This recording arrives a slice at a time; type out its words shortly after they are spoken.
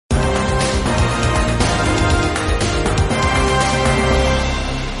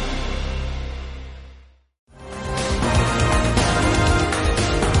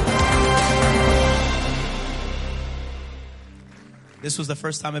This was the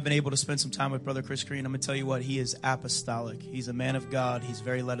first time I've been able to spend some time with Brother Chris Green. I'm going to tell you what, he is apostolic. He's a man of God. He's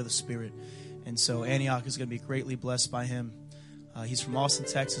very led of the Spirit. And so Antioch is going to be greatly blessed by him. He's from Austin,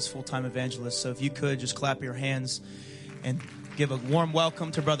 Texas, full-time evangelist. So if you could, just clap your hands and give a warm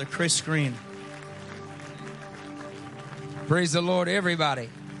welcome to Brother Chris Green. Praise the Lord, everybody.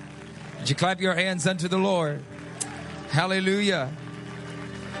 Would you clap your hands unto the Lord? Hallelujah.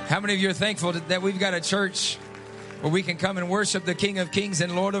 How many of you are thankful that we've got a church where we can come and worship the King of Kings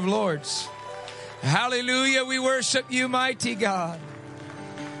and Lord of Lords? Hallelujah. We worship you, mighty God.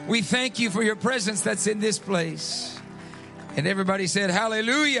 We thank you for your presence that's in this place. And everybody said,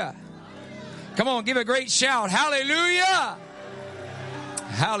 hallelujah. Come on, give a great shout. Hallelujah.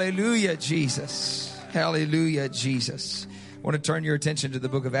 Hallelujah, Jesus. Hallelujah, Jesus. I want to turn your attention to the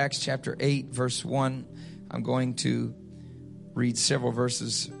book of Acts chapter 8, verse 1. I'm going to read several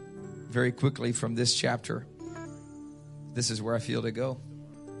verses very quickly from this chapter. This is where I feel to go.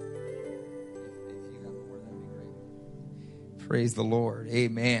 If you got more, that'd be great. Praise the Lord.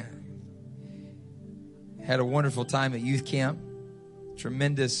 Amen. Had a wonderful time at youth camp.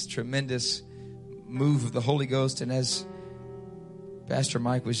 Tremendous move of the Holy Ghost. And as Pastor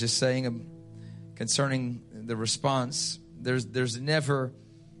Mike was just saying concerning the response, there's never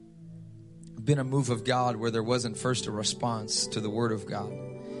been a move of God where there wasn't first a response to the Word of God.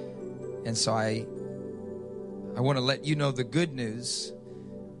 And so I want to let you know the good news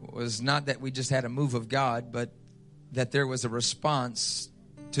was not that we just had a move of God, but that there was a response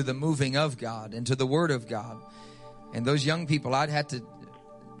to the moving of God and to the Word of God. And those young people, I'd had to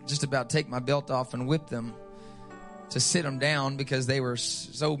just about take my belt off and whip them to sit them down because they were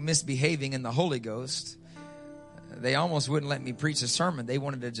so misbehaving in the Holy Ghost. They almost wouldn't let me preach a sermon. They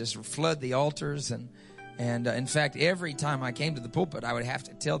wanted to just flood the altars. And in fact, every time I came to the pulpit, I would have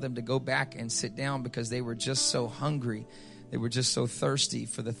to tell them to go back and sit down because they were just so hungry. They were just so thirsty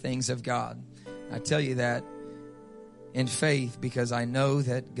for the things of God. I tell you that in faith because I know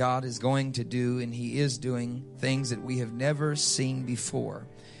that God is going to do and He is doing things that we have never seen before.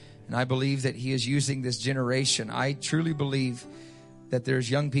 And I believe that He is using this generation. I truly believe that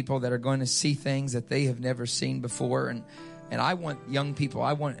there's young people that are going to see things that they have never seen before. And I want young people,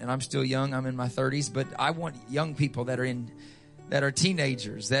 and I'm still young, I'm in my 30s, but I want young people that are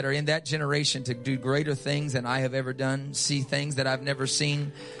teenagers, that are in that generation to do greater things than I have ever done, see things that I've never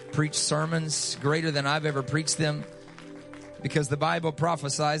seen, preach sermons greater than I've ever preached them. Because the Bible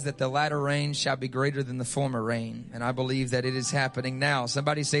prophesies that the latter rain shall be greater than the former rain. And I believe that it is happening now.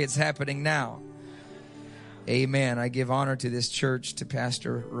 Somebody say it's happening now. Amen. I give honor to this church, to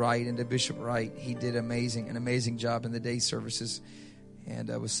Pastor Wright and to Bishop Wright. He did an amazing job in the day services. And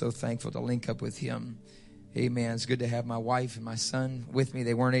I was so thankful to link up with him. Amen. It's good to have my wife and my son with me.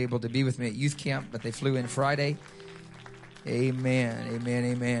 They weren't able to be with me at youth camp, but they flew in Friday. Amen. Amen.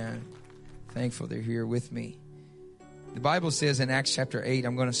 Amen. Thankful they're here with me. The Bible says in Acts chapter 8,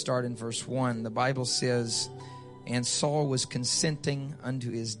 I'm going to start in verse 1. The Bible says, and Saul was consenting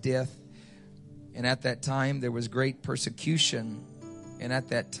unto his death. And at that time there was great persecution. And at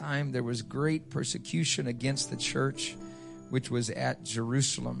that time there was great persecution against the church, which was at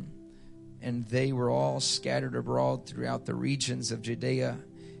Jerusalem. And they were all scattered abroad throughout the regions of Judea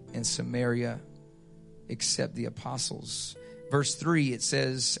and Samaria, except the apostles. Verse 3, it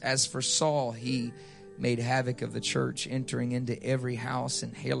says, as for Saul, he made havoc of the church, entering into every house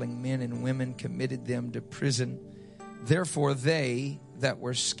and hailing men and women, committed them to prison. Therefore they that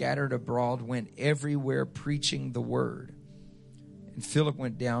were scattered abroad went everywhere preaching the word. And Philip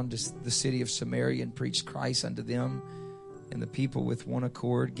went down to the city of Samaria and preached Christ unto them. And the people with one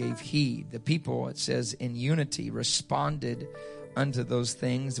accord gave heed. The people, it says, in unity responded unto those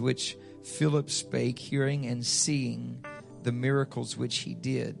things which Philip spake, hearing and seeing the miracles which he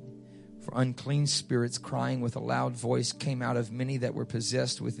did. For unclean spirits, crying with a loud voice, came out of many that were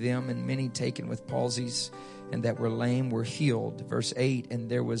possessed with them, and many taken with palsies, and that were lame were healed. Verse 8,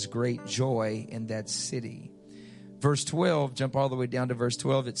 and there was great joy in that city. Verse 12, jump all the way down to verse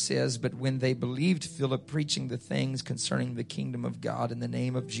 12, it says, but when they believed Philip preaching the things concerning the kingdom of God in the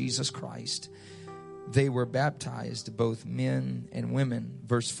name of Jesus Christ, they were baptized, both men and women.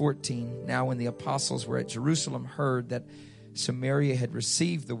 Verse 14, now when the apostles were at Jerusalem, heard that Samaria had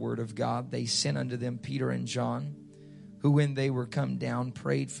received the word of God, they sent unto them Peter and John, who when they were come down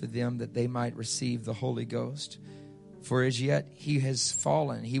prayed for them that they might receive the Holy Ghost. For as yet he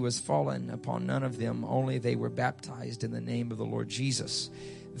was fallen upon none of them, only they were baptized in the name of the Lord Jesus.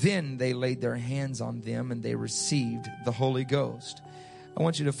 Then they laid their hands on them and they received the Holy Ghost. I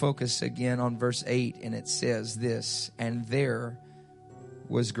want you to focus again on verse 8, and it says this, and there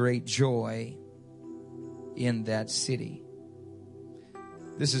was great joy in that city.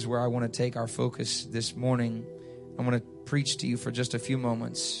 this is where I want to take our focus this morning. I want to preach to you for just a few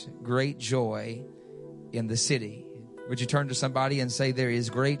moments. Great joy in the city. Would you turn to somebody and say, there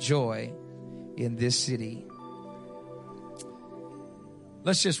is great joy in this city?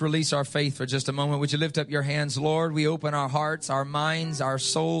 Let's just release our faith for just a moment. Would you lift up your hands? Lord, we open our hearts, our minds, our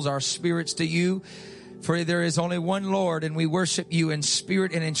souls, our spirits to you. For there is only one Lord, and we worship you in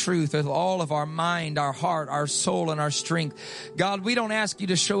spirit and in truth with all of our mind, our heart, our soul, and our strength. God, we don't ask you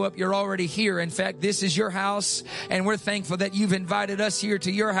to show up. You're already here. In fact, this is your house, and we're thankful that you've invited us here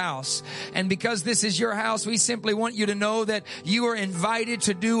to your house. And because this is your house, we simply want you to know that you are invited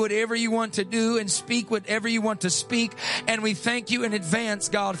to do whatever you want to do and speak whatever you want to speak. And we thank you in advance,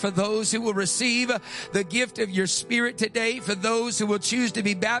 God, for those who will receive the gift of your Spirit today, for those who will choose to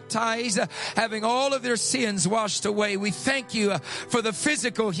be baptized, having all of their sins washed away. We thank you for the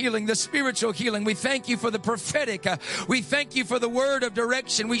physical healing, the spiritual healing. We thank you for the prophetic. We thank you for the word of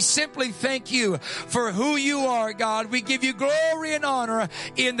direction. We simply thank you for who you are, God. We give you glory and honor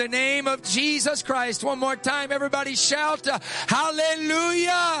in the name of Jesus Christ. One more time, everybody shout,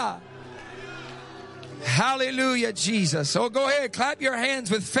 hallelujah. Hallelujah, Jesus. Oh, go ahead, clap your hands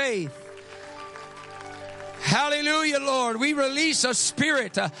with faith. Hallelujah, Lord. We release a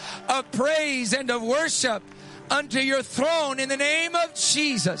spirit of praise and of worship unto your throne in the name of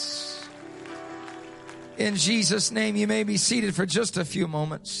Jesus. In Jesus' name, you may be seated for just a few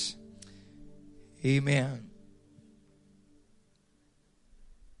moments. Amen.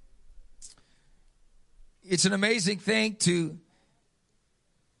 It's an amazing thing to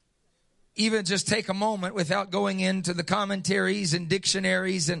even just take a moment without going into the commentaries and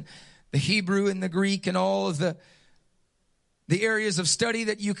dictionaries and the Hebrew and the Greek and all of the areas of study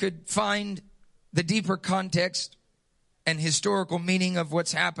that you could find the deeper context and historical meaning of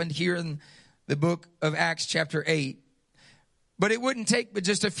what's happened here in the book of Acts chapter 8. But it wouldn't take but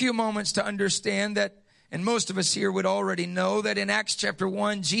just a few moments to understand that, and most of us here would already know that in Acts chapter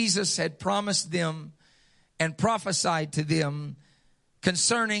 1, Jesus had promised them and prophesied to them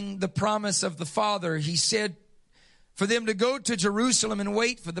concerning the promise of the Father. He said for them to go to Jerusalem and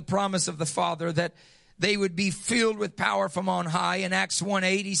wait for the promise of the Father, that they would be filled with power from on high. In Acts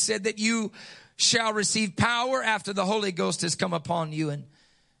 1:8, he said that you shall receive power after the Holy Ghost has come upon you. And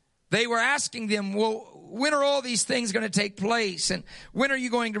they were asking them, well, when are all these things going to take place? And when are you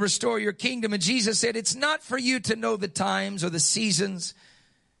going to restore your kingdom? And Jesus said, it's not for you to know the times or the seasons.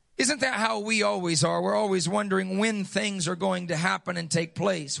 Isn't that how we always are? We're always wondering when things are going to happen and take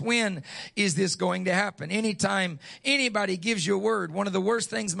place. When is this going to happen? Anytime anybody gives you a word, one of the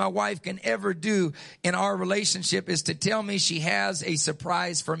worst things my wife can ever do in our relationship is to tell me she has a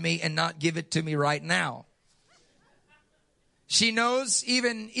surprise for me and not give it to me right now. She knows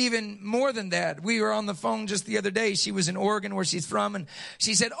even more than that. We were on the phone just the other day. She was in Oregon, where she's from, and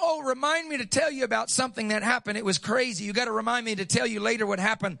she said, oh, remind me to tell you about something that happened. It was crazy. You got to remind me to tell you later what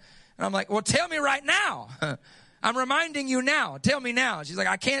happened. And I'm like, well, tell me right now. I'm reminding you now. Tell me now. She's like,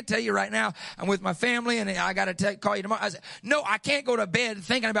 I can't tell you right now. I'm with my family, and I got to call you tomorrow. I said, no, I can't go to bed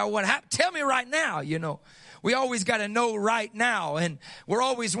thinking about what happened. Tell me right now, you know. We always got to know right now, and we're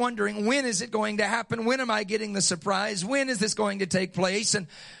always wondering, when is it going to happen? When am I getting the surprise? When is this going to take place? And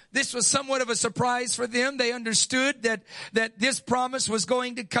this was somewhat of a surprise for them. They understood that this promise was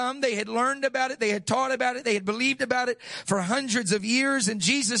going to come. They had learned about it. They had taught about it. They had believed about it for hundreds of years. And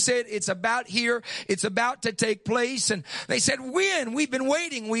Jesus said, it's about here. It's about to take place. And they said, when? We've been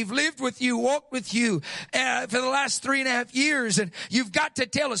waiting. We've lived with you, walked with you for the last 3.5 years. And you've got to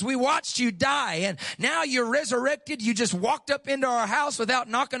tell us. We watched you die, and now you're resurrected. You just walked up into our house without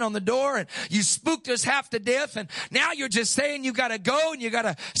knocking on the door, and you spooked us half to death. And now you're just saying you got to go and you got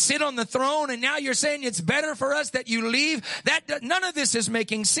to sit on the throne, and now you're saying it's better for us that you leave. None of this is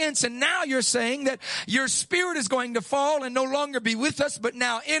making sense. And now you're saying that your Spirit is going to fall and no longer be with us, but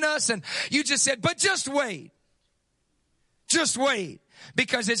now in us. And you just said, but just wait. Just wait.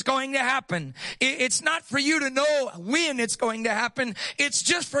 Because it's going to happen. It's not for you to know when it's going to happen. It's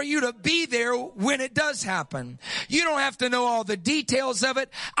just for you to be there when it does happen. You don't have to know all the details of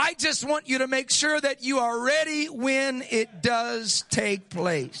it. I just want you to make sure that you are ready when it does take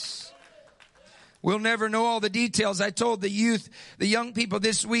place. We'll never know all the details. I told the youth, the young people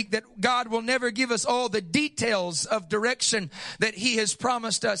this week, that God will never give us all the details of direction that He has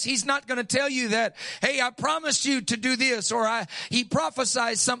promised us. He's not going to tell you that, hey, I promised you to do this, or He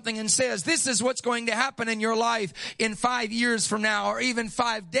prophesies something and says, this is what's going to happen in your life in 5 years from now, or even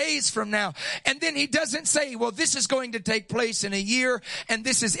 5 days from now. And then He doesn't say, well, this is going to take place in a year, and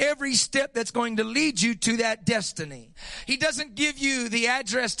this is every step that's going to lead you to that destiny. He doesn't give you the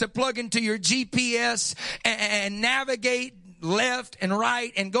address to plug into your GPS and navigate left and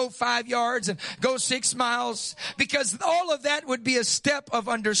right and go 5 yards and go 6 miles, because all of that would be a step of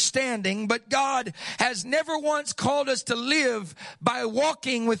understanding. But God has never once called us to live by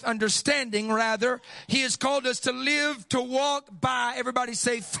walking with understanding. Rather, He has called us to live, to walk by, everybody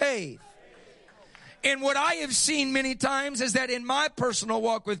say, faith. And what I have seen many times is that in my personal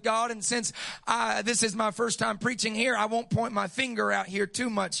walk with God, and since this is my first time preaching here, I won't point my finger out here too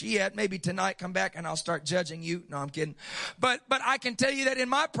much yet. Maybe tonight come back and I'll start judging you. No, I'm kidding. But I can tell you that in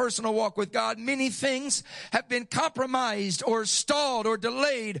my personal walk with God, many things have been compromised or stalled or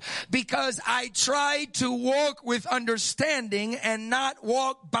delayed because I tried to walk with understanding and not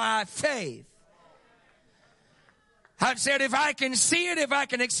walk by faith. I've said, if I can see it, if I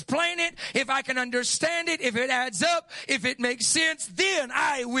can explain it, if I can understand it, if it adds up, if it makes sense, then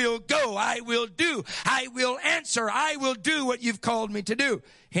I will go, I will do, I will answer, I will do what you've called me to do.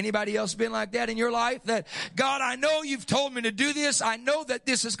 Anybody else been like that in your life? That, God, I know you've told me to do this. I know that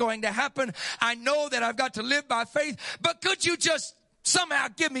this is going to happen. I know that I've got to live by faith, but could you just somehow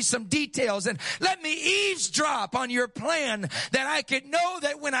give me some details and let me eavesdrop on your plan, that I could know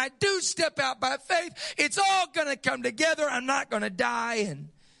that when I do step out by faith, it's all going to come together. I'm not going to die. And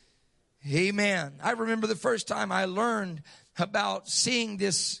amen. I remember the first time I learned about seeing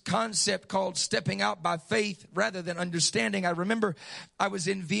this concept called stepping out by faith rather than understanding. I remember I was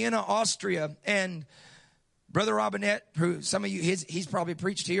in Vienna, Austria, and Brother Robinette, who some of you, he's probably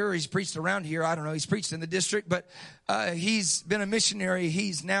preached here, or he's preached around here. I don't know. He's preached in the district, but he's been a missionary.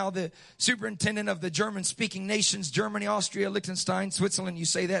 He's now the superintendent of the German-speaking nations, Germany, Austria, Liechtenstein, Switzerland. You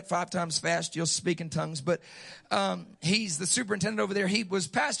say that 5 times fast, you'll speak in tongues. But he's the superintendent over there. He was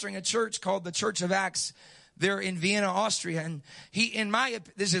pastoring a church called the Church of Acts there in Vienna, Austria. And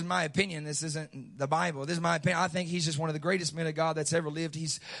this is my opinion. This isn't the Bible. This is my opinion. I think he's just one of the greatest men of God that's ever lived.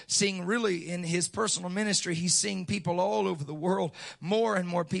 He's seeing really in his personal ministry, he's seeing people all over the world, more and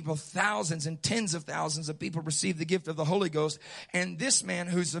more people, thousands and tens of thousands of people receive the gift of the Holy Ghost. And this man,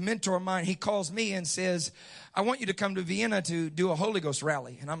 who's a mentor of mine, he calls me and says, I want you to come to Vienna to do a Holy Ghost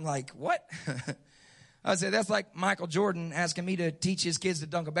rally. And I'm like, what? I said, that's like Michael Jordan asking me to teach his kids to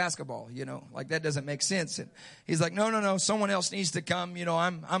dunk a basketball, like that doesn't make sense. And he's like, no, someone else needs to come.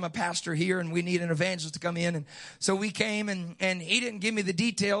 I'm a pastor here and we need an evangelist to come in. And so we came and he didn't give me the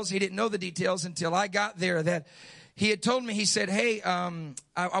details. He didn't know the details until I got there, that he had told me. He said, hey,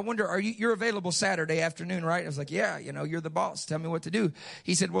 I wonder, you're available Saturday afternoon, right? I was like, yeah, you're the boss. Tell me what to do.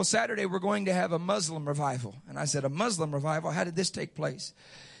 He said, well, Saturday we're going to have a Muslim revival. And I said, a Muslim revival? How did this take place?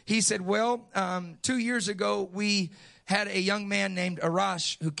 He said, well, 2 years ago, we had a young man named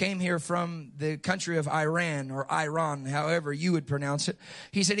Arash who came here from the country of Iran, or Iran, however you would pronounce it.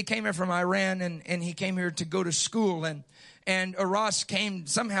 He said he came here from Iran and he came here to go to school. And Arash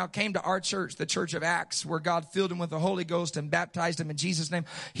somehow came to our church, the Church of Acts, where God filled him with the Holy Ghost and baptized him in Jesus' name.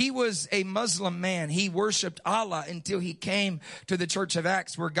 He was a Muslim man. He worshiped Allah until he came to the Church of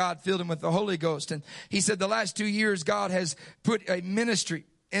Acts, where God filled him with the Holy Ghost. And he said the last 2 years, God has put a ministry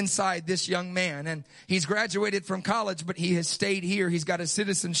inside this young man, and he's graduated from college, but he has stayed here. He's got a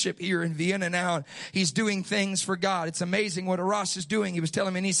citizenship here in Vienna now, and he's doing things for God. It's amazing what Arash is doing. He was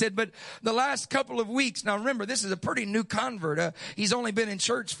telling me, and he said, but the last couple of weeks, now remember, this is a pretty new convert. He's only been in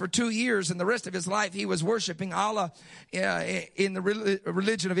church for 2 years, and the rest of his life he was worshiping Allah in the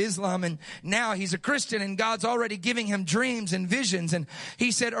religion of Islam, and now he's a Christian, and God's already giving him dreams and visions. And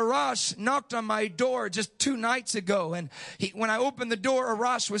he said, Arash knocked on my door just 2 nights ago, and when I opened the door,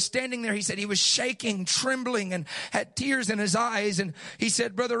 Arash was standing there. He said he was shaking, trembling, and had tears in his eyes. And he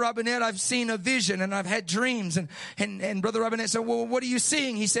said, Brother Robinette, I've seen a vision and I've had dreams. And Brother Robinette said, well, what are you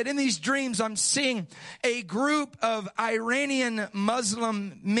seeing? He said, in these dreams, I'm seeing a group of Iranian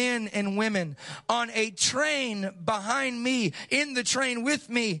Muslim men and women on a train behind me, in the train with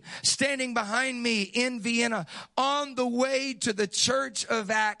me, standing behind me in Vienna, on the way to the Church of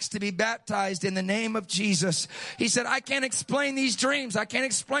Acts to be baptized in the name of Jesus. He said, I can't explain these dreams. I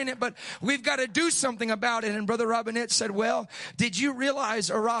can't explain it, but we've got to do something about it. And Brother Robinette said, well, did you realize,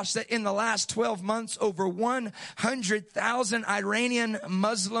 Arash, that in the last 12 months, over 100,000 Iranian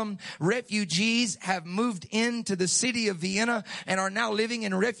Muslim refugees have moved into the city of Vienna and are now living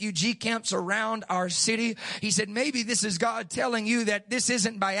in refugee camps around our city? He said, maybe this is God telling you that this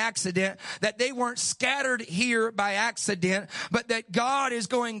isn't by accident, that they weren't scattered here by accident, but that God is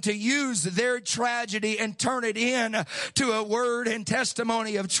going to use their tragedy and turn it in to a word and testimony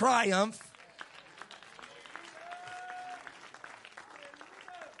of triumph.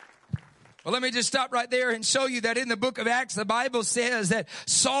 Well, let me just stop right there and show you that in the book of Acts, the Bible says that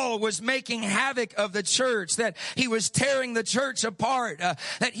Saul was making havoc of the church, that he was tearing the church apart,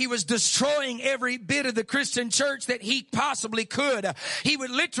 that he was destroying every bit of the Christian church that he possibly could. He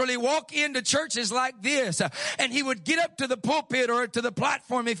would literally walk into churches like this, and he would get up to the pulpit or to the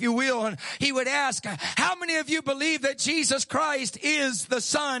platform, if you will, and he would ask, how many of you believe that Jesus Christ is the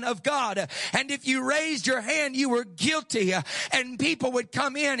Son of God? And if you raised your hand, you were guilty. And people would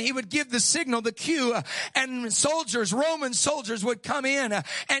come in. He would give the signal, the cue, and soldiers, Roman soldiers would come in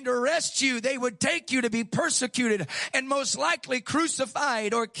and arrest you. They would take you to be persecuted and most likely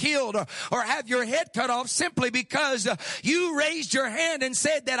crucified or killed or have your head cut off simply because you raised your hand and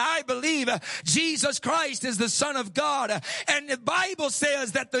said that I believe Jesus Christ is the Son of God. And the Bible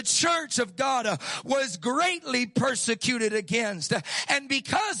says that the church of God was greatly persecuted against. And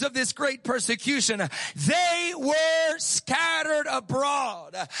because of this great persecution, they were scattered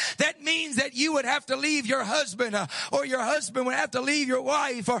abroad. That means that you would have to leave your husband, or your husband would have to leave your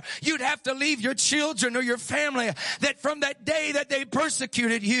wife, or you'd have to leave your children or your family. That from that day that they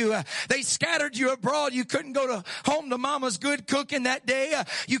persecuted you, they scattered you abroad. You couldn't go home to mama's good cooking that day.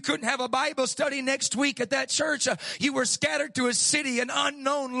 You couldn't have a Bible study next week at that church. You were scattered to a city, an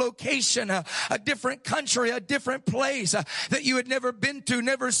unknown location, a different country, a different place that you had never been to,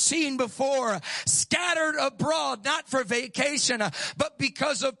 never seen before. Scattered abroad, not for vacation, but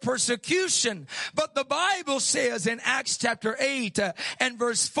because of persecution. But the Bible says in Acts chapter 8 and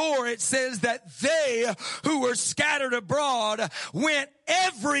verse 4, it says that they who were scattered abroad went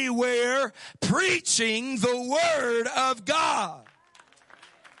everywhere preaching the word of God.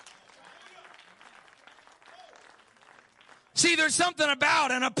 See, there's something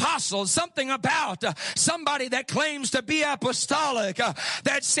about an apostle, something about somebody that claims to be apostolic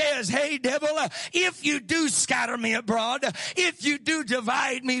that says, hey, devil, if you do scatter me abroad, if you do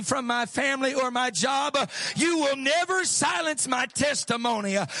divide me from my family or my job, you will never silence my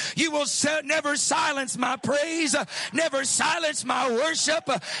testimony. You will never silence my praise, never silence my worship,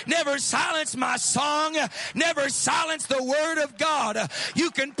 never silence my song, never silence the word of God. You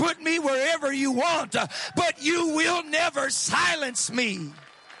can put me wherever you want, but you will never silence me.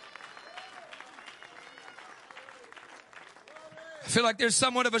 I feel like there's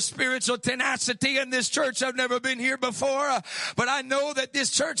somewhat of a spiritual tenacity in this church. I've never been here before, but I know that this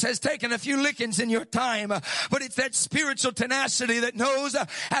church has taken a few lickings in your time. But it's that spiritual tenacity that knows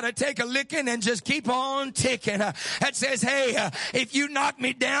how to take a licking and just keep on ticking. That says, hey, if you knock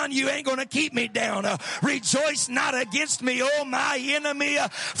me down, you ain't going to keep me down. Rejoice not against me, O my enemy,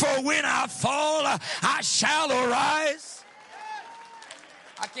 for when I fall, I shall arise.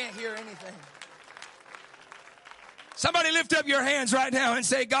 I can't hear anything. Somebody lift up your hands right now and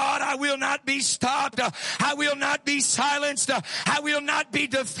say, God, I will not be stopped. I will not be silenced. I will not be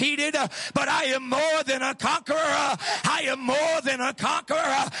defeated, but I am more than a conqueror. I am more than a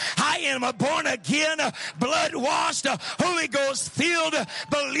conqueror. I am a born again, blood washed, Holy Ghost filled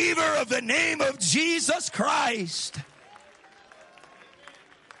believer of the name of Jesus Christ.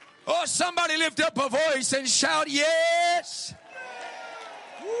 Oh, somebody lift up a voice and shout, yes.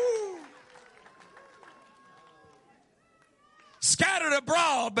 Woo. Scattered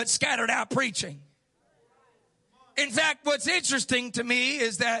abroad, but scattered out preaching. In fact, what's interesting to me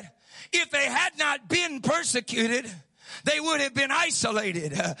is that if they had not been persecuted, they would have been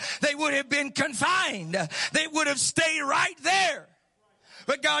isolated. They would have been confined. They would have stayed right there.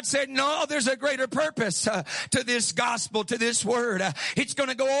 But God said, no, there's a greater purpose to this gospel, to this word. It's going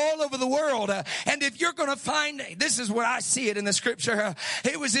to go all over the world. And if you're going to find, this is where I see it in the scripture.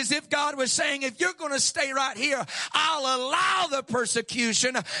 It was as if God was saying, if you're going to stay right here, I'll allow the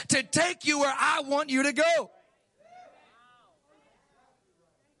persecution to take you where I want you to go.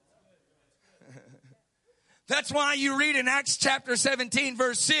 That's why you read in Acts chapter 17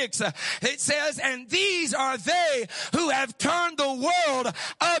 verse 6, it says, and these are they who have turned the world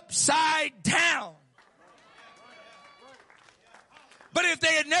upside down. But if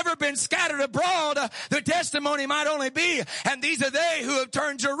they had never been scattered abroad, the testimony might only be, and these are they who have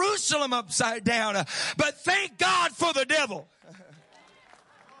turned Jerusalem upside down. But thank God for the devil.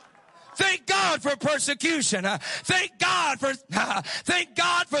 Thank God for persecution. Thank God for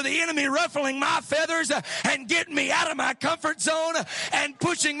the enemy ruffling my feathers and getting me out of my comfort zone and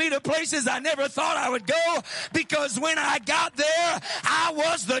pushing me to places I never thought I would go. Because when I got there, I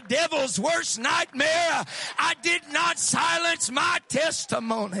was the devil's worst nightmare. I did not silence my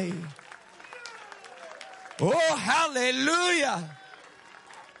testimony. Oh, hallelujah.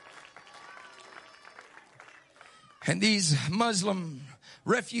 And these Muslim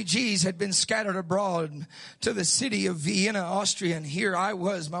refugees had been scattered abroad to the city of Vienna, Austria. And here I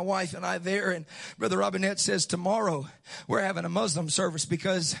was, my wife and I there. And Brother Robinette says, tomorrow we're having a Muslim service,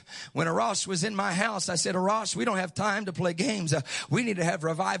 because when Arash was in my house, I said, Arash, we don't have time to play games. We need to have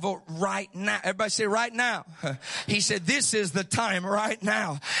revival right now. Everybody say right now. He said, this is the time right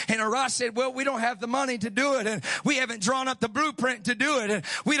now. And Arash said, well, we don't have the money to do it. And we haven't drawn up the blueprint to do it. And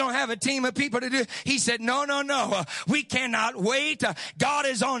we don't have a team of people to do it. He said, no. We cannot wait. God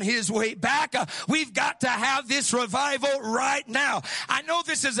is on his way back. We've got to have this revival right now. I know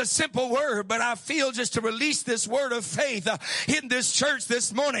this is a simple word, but I feel just to release this word of faith in this church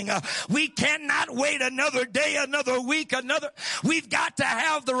this morning. We cannot wait another day, another week, we've got to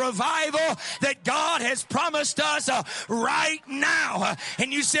have the revival that God has promised us right now.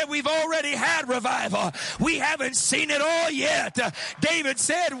 And you said we've already had revival. We haven't seen it all yet. David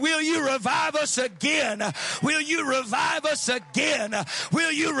said, will you revive us again? Will you revive us again?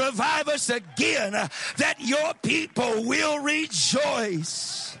 Will you revive us again? That your people will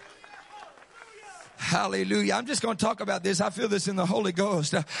rejoice. Hallelujah. I'm just going to talk about this. I feel this in the Holy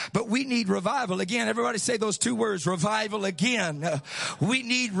Ghost. But we need revival again. Everybody say those two words, revival again. We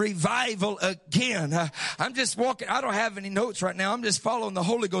need revival again. I'm just walking. I don't have any notes right now. I'm just following the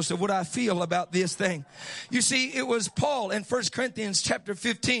Holy Ghost of what I feel about this thing. You see, it was Paul in 1 Corinthians chapter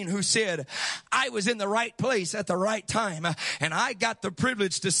 15 who said, I was in the right place at the right time, and I got the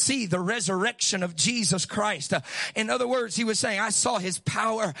privilege to see the resurrection of Jesus Christ. In other words, he was saying, I saw his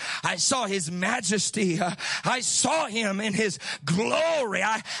power. I saw his majesty. I saw him in his glory.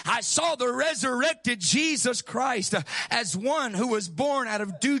 I saw the resurrected Jesus Christ as one who was born out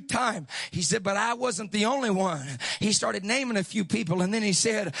of due time. He said, but I wasn't the only one. He started naming a few people, and then he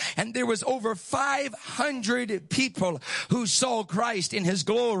said, and there was over 500 people who saw Christ in his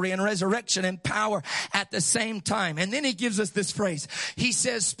glory and resurrection and power at the same time. And then he gives us this phrase. He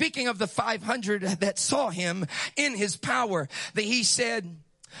says, speaking of the 500 that saw him in his power, that he said,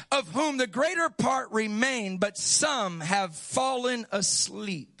 of whom the greater part remain, but some have fallen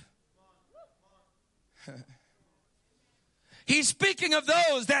asleep. He's speaking of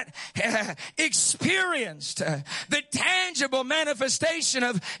those that experienced the tangible manifestation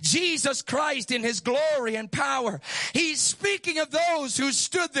of Jesus Christ in his glory and power. He's speaking of those who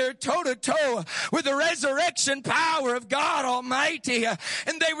stood there toe to toe with the resurrection power of God Almighty. And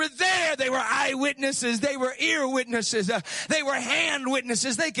they were there. They were eyewitnesses. They were ear witnesses. They were hand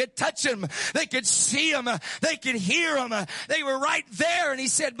witnesses. They could touch him. They could see him. They could hear him. They were right there. And he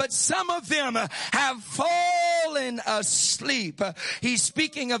said, but some of them have fallen asleep. He's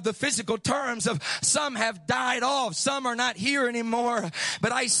speaking of the physical terms of some have died off. Some are not here anymore.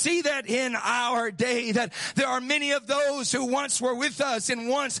 But I see that in our day that there are many of those who once were with us and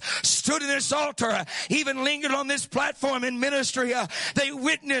once stood in this altar, even lingered on this platform in ministry. They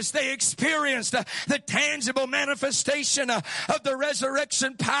witnessed, they experienced the tangible manifestation of the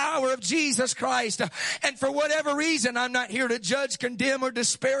resurrection power of Jesus Christ. And for whatever reason, I'm not here to judge, condemn, or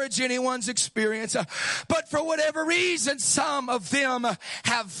disparage anyone's experience. But for whatever reason, some of them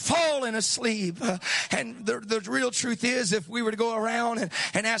have fallen asleep. And the real truth is, if we were to go around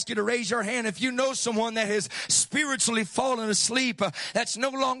and ask you to raise your hand, if you know someone that has spiritually fallen asleep, that's no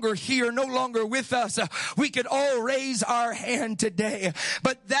longer here, no longer with us, we could all raise our hand today.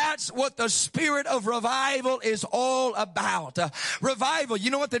 But that's what the spirit of revival is all about. Revival, you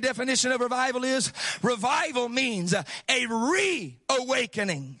know what the definition of revival is? Revival means a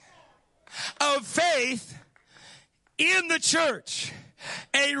reawakening of faith in the church.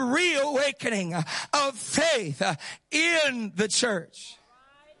 A reawakening of faith in the church.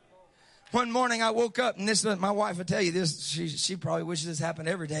 One morning I woke up, and this, my wife will tell you this, she probably wishes this happened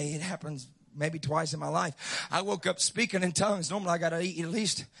every day. It happens maybe twice in my life. I woke up speaking in tongues. Normally I got to eat at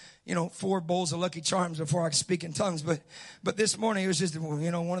least, 4 bowls of Lucky Charms before I could speak in tongues. But this morning it was just,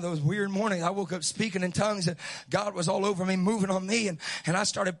 one of those weird mornings. I woke up speaking in tongues, and God was all over me, moving on me. And I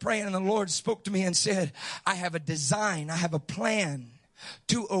started praying, and the Lord spoke to me and said, I have a design. I have a plan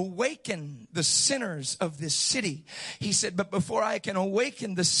to awaken the sinners of this city. He said, but before I can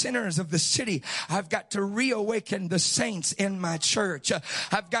awaken the sinners of the city, I've got to reawaken the saints in my church.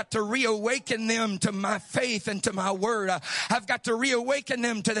 I've got to reawaken them to my faith and to my word. I've got to reawaken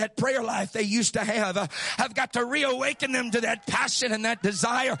them to that prayer life they used to have. I've got to reawaken them to that passion and that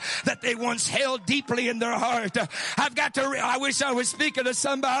desire that they once held deeply in their heart. I've got to, I wish I was speaking to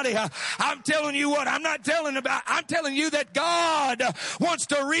somebody. I'm telling you what, I'm telling you that God wants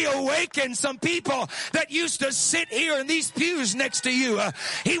to reawaken some people that used to sit here in these pews next to you.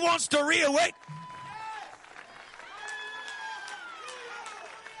 He wants to reawaken.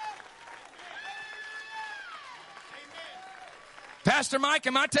 Pastor Mike,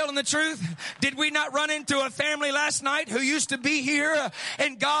 am I telling the truth? Did we not run into a family last night who used to be here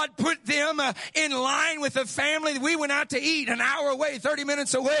and God put them in line with a family? We went out to eat an hour away, 30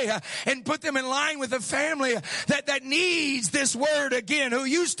 minutes away, and put them in line with a family that needs this word again, who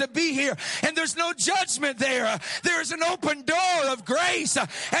used to be here. And there's no judgment there. There's an open door of grace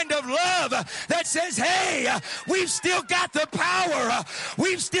and of love that says, hey, we've still got the power.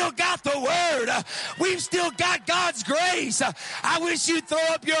 We've still got the word. We've still got God's grace. I wish you'd throw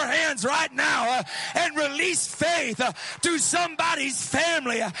up your hands right now and release faith to somebody's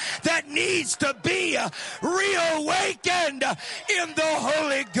family that needs to be reawakened in the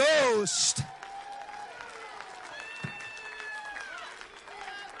Holy Ghost.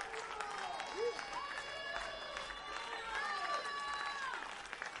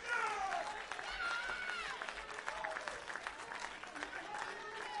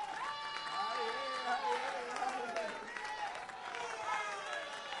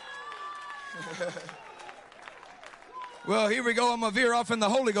 Well, here we go. I'm going to veer off in the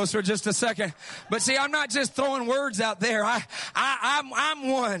Holy Ghost for just a second. But see, I'm not just throwing words out there. I'm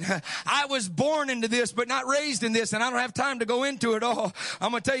one. I was born into this, but not raised in this, and I don't have time to go into it all.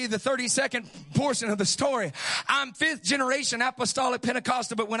 I'm going to tell you the 30-second portion of the story. I'm 5th generation apostolic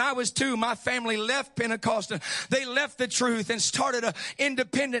Pentecostal, but when I was 2, my family left Pentecostal. They left the truth and started an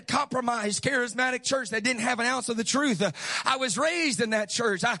independent, compromised, charismatic church that didn't have an ounce of the truth. I was raised in that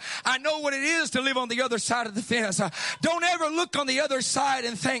church. I know what it is to live on the other side of the fence. Don't ever look on the other side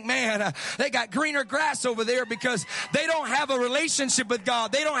and think, man, they got greener grass over there, because they don't have a relationship with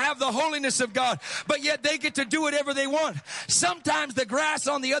God. They don't have the holiness of God, but yet they get to do whatever they want. Sometimes the grass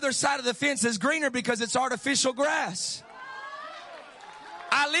on the other side of the fence is greener because it's artificial grass.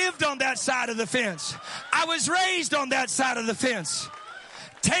 I lived on that side of the fence. I was raised on that side of the fence.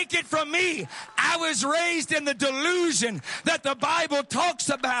 Take it from me. I was raised in the delusion that the Bible talks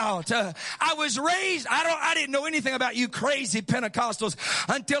about. I was raised, I didn't know anything about you crazy Pentecostals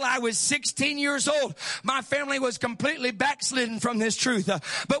until I was 16 years old. My family was completely backslidden from this truth.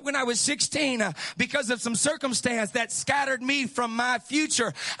 But when I was 16, because of some circumstance that scattered me from my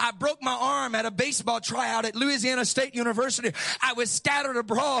future, I broke my arm at a baseball tryout at Louisiana State University. I was scattered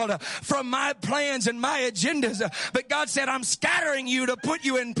abroad from my plans and my agendas. But God said, I'm scattering you to put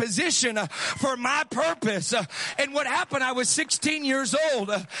you in position for my purpose. And what happened, I was 16 years old,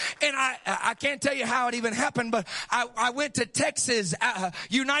 and I can't tell you how it even happened, but I went to Texas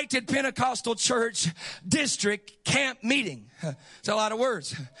United Pentecostal Church District camp meeting. It's a lot of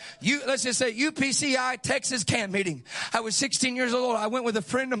words. Let's just say UPCI Texas camp meeting. I was 16 years old. I went with a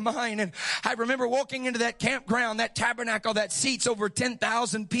friend of mine, and I remember walking into that campground, that tabernacle that seats over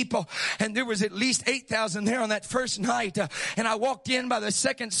 10,000 people, and there was at least 8,000 there on that first night. And I walked in by the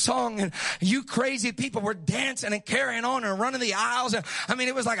second song, and you crazy people were dancing and carrying on and running the aisles. I mean,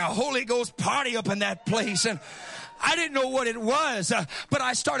 it was like a Holy Ghost party up in that place. And I didn't know what it was, but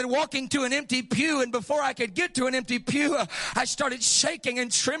I started walking to an empty pew, and before I could get to an empty pew, I started shaking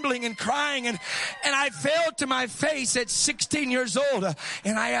and trembling and crying, and I fell to my face at 16 years old,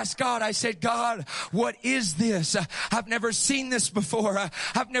 and I asked God, I said, God, what is this? I've never seen this before.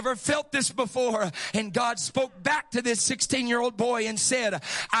 I've never felt this before. And God spoke back to this 16-year-old boy and said,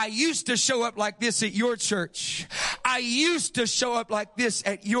 I used to show up like this at your church. I used to show up like this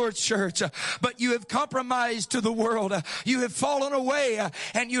at your church, but you have compromised to the world. You have fallen away,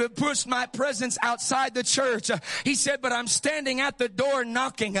 and you have pushed my presence outside the church. He said, but I'm standing at the door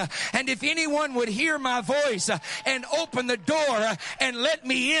knocking, and if anyone would hear my voice and open the door and let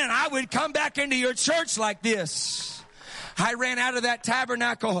me in, I would come back into your church like this. I ran out of that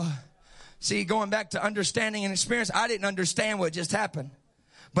tabernacle. See, going back to understanding and experience, I didn't understand what just happened.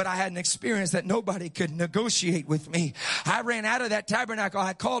 But I had an experience that nobody could negotiate with me. I ran out of that tabernacle.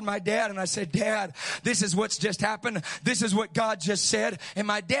 I called my dad and I said, Dad, this is what's just happened. This is what God just said. And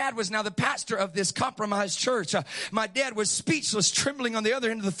my dad was now the pastor of this compromised church. My dad was speechless, trembling on the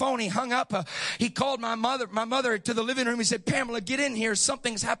other end of the phone. He hung up. He called my mother to the living room. He said, Pamela, get in here.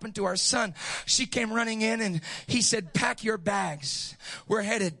 Something's happened to our son. She came running in, and he said, pack your bags. We're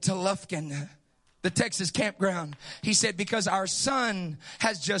headed to Lufkin, the Texas campground. He said, because our son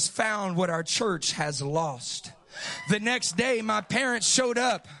has just found what our church has lost. The next day, my parents showed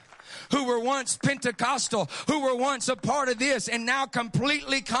up. who were once Pentecostal, who were once a part of this, and now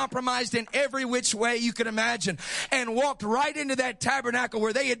completely compromised in every which way you could imagine, and walked right into that tabernacle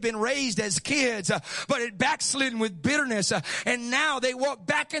where they had been raised as kids, but had backslidden with bitterness, and now they walked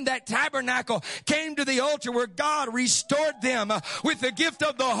back in that tabernacle, came to the altar where God restored them with the gift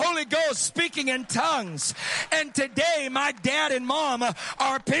of the Holy Ghost, speaking in tongues. And today, my dad and mom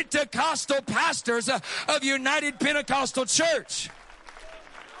are Pentecostal pastors of United Pentecostal Church.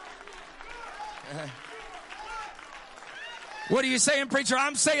 What are you saying, preacher?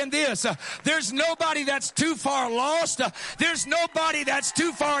 I'm saying this. There's nobody that's too far lost. There's nobody that's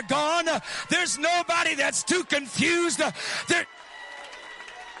too far gone. There's nobody that's too confused.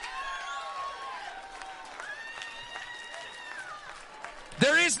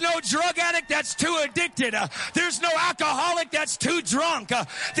 There is no drug addict that's too addicted. There's no alcoholic that's too drunk.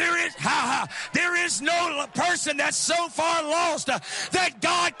 There is no person that's so far lost that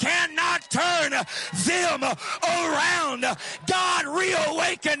God cannot turn them around. God,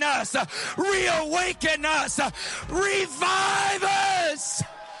 reawaken us. Reawaken us. Revive us.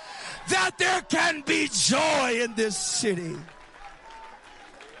 That there can be joy in this city.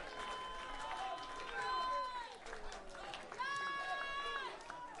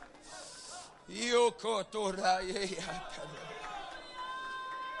 I'm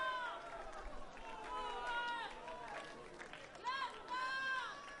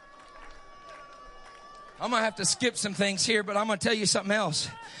going to have to skip some things here, but I'm going to tell you something else.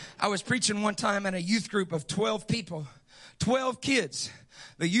 I was preaching one time in a youth group of 12 people, 12 kids.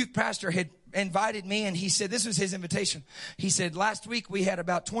 The youth pastor had invited me, and he said, this was his invitation. He said, last week we had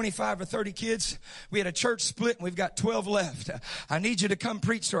about 25 or 30 kids. We had a church split, and we've got 12 left. I need you to come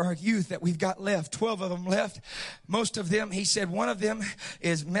preach to our youth that we've got left. 12 of them left. Most of them, he said, one of them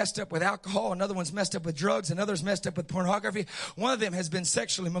is messed up with alcohol. Another one's messed up with drugs. Another's messed up with pornography. One of them has been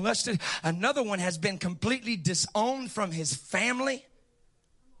sexually molested. Another one has been completely disowned from his family.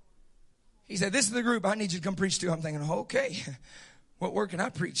 He said, this is the group I need you to come preach to. I'm thinking, okay. What word can I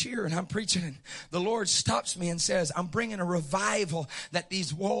preach here? And I'm preaching, and the Lord stops me and says, I'm bringing a revival that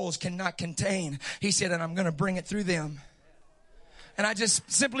these walls cannot contain. He said, and I'm going to bring it through them. And I just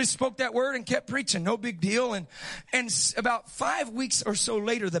simply spoke that word and kept preaching. No big deal. And about 5 weeks or so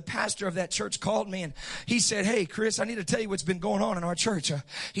later, the pastor of that church called me, and he said, hey, Chris, I need to tell you what's been going on in our church.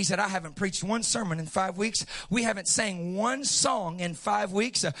 He said, I haven't preached one sermon in 5 weeks. We haven't sang one song in 5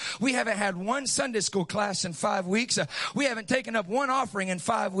 weeks. We haven't had one Sunday school class in 5 weeks. We haven't taken up one offering in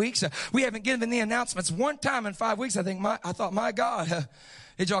 5 weeks. We haven't given the announcements one time in 5 weeks. I thought, my God,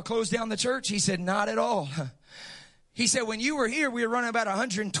 did y'all close down the church? He said, not at all. He said, when you were here, we were running about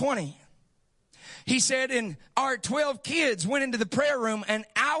 120. He said, and our 12 kids went into the prayer room an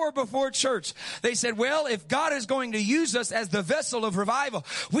hour before church. They said, well, if God is going to use us as the vessel of revival,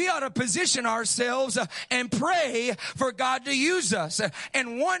 we ought to position ourselves and pray for God to use us.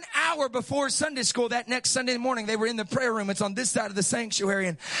 And 1 hour before Sunday school, that next Sunday morning, they were in the prayer room. It's on this side of the sanctuary.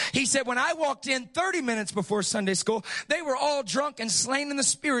 And he said, when I walked in 30 minutes before Sunday school, they were all drunk and slain in the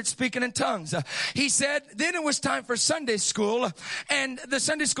spirit, speaking in tongues. He said, then it was time for Sunday school. And the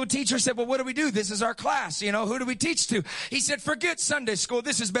Sunday school teacher said, well, what do we do? This is our class. You know, who do we teach to? He said, forget Sunday school.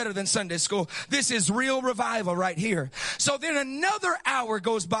 This is better than Sunday school. This is real revival right here. So then another hour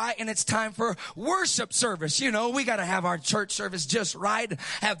goes by, and it's time for worship service. You know, we got to have our church service just right,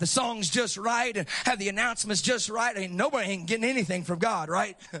 have the songs just right, and have the announcements just right. Nobody ain't getting anything from God,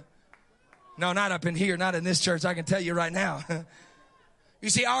 right? No, not up in here, not in this church. I can tell you right now. You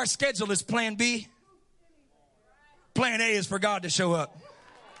see, our schedule is plan B. Plan A is for God to show up.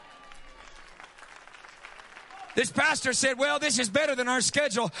 This pastor said, well, this is better than our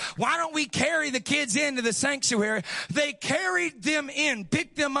schedule. Why don't we carry the kids into the sanctuary? They carried them in,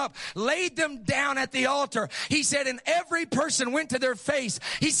 picked them up, laid them down at the altar. He said, and every person went to their face.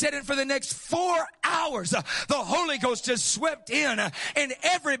 He said, and for the next 4 hours, the Holy Ghost just swept in, and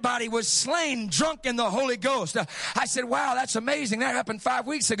everybody was slain, drunk in the Holy Ghost. I said, wow, that's amazing. That happened 5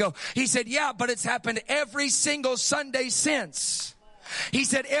 weeks ago. He said, yeah, but it's happened every single Sunday since. He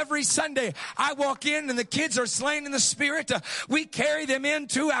said, every Sunday I walk in and the kids are slain in the spirit. We carry them in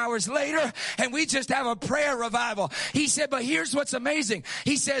 2 hours later and we just have a prayer revival. He said, but here's what's amazing.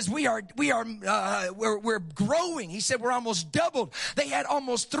 He says, we're growing. He said, we're almost doubled. They had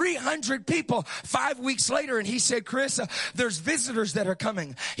almost 300 people 5 weeks later. And he said, Chris, there's visitors that are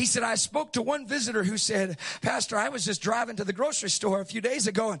coming. He said, I spoke to one visitor who said, Pastor, I was just driving to the grocery store a few days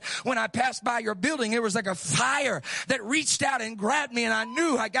ago. And when I passed by your building, there was like a fire that reached out and grabbed me. And I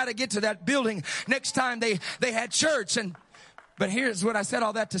knew I got to get to that building next time they had church. But here's what I said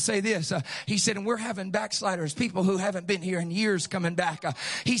all that to say this. He said, and we're having backsliders, people who haven't been here in years coming back.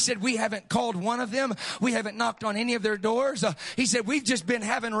 He said, we haven't called one of them. We haven't knocked on any of their doors. He said, we've just been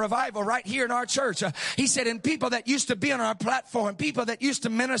having revival right here in our church. He said, and people that used to be on our platform, people that used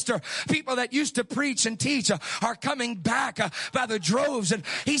to minister, people that used to preach and teach are coming back by the droves. And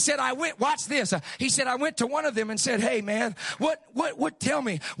he said, watch this. He said, I went to one of them and said, hey man, tell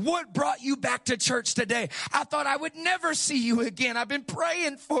me, what brought you back to church today? I thought I would never see you again. I've been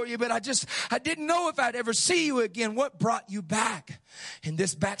praying for you, but I didn't know if I'd ever see you again. What brought you back? And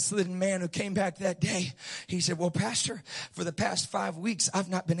this backslidden man who came back that day, he said, well, Pastor, for the past 5 weeks, I've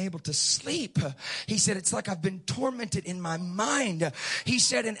not been able to sleep. He said, it's like I've been tormented in my mind. He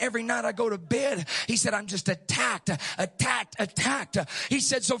said, and every night I go to bed, he said, I'm just attacked. He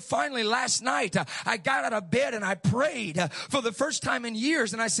said, so finally last night, I got out of bed and I prayed for the first time in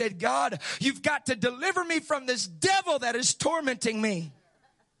years. And I said, God, you've got to deliver me from this devil that is tormenting me.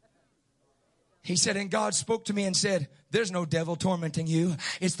 He said, and God spoke to me and said, there's no devil tormenting you.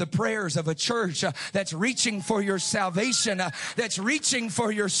 It's the prayers of a church that's reaching for your salvation, that's reaching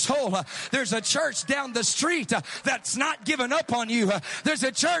for your soul. There's a church down the street that's not giving up on you. There's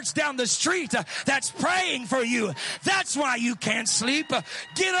a church down the street that's praying for you. That's why you can't sleep.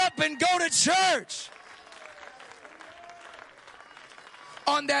 Get up and go to church.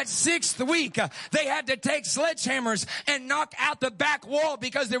 On that 6th week, they had to take sledgehammers and knock out the back wall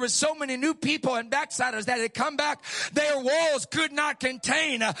because there were so many new people and backsliders that had come back. Their walls could not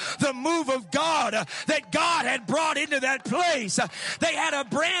contain the move of God that God had brought into that place. They had a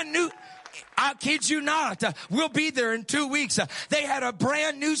brand new... I kid you not. We'll be there in 2 weeks. They had a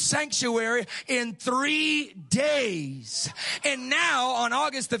brand new sanctuary in 3 days. And now on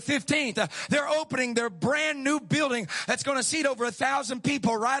August the 15th, they're opening their brand new building that's going to seat over 1,000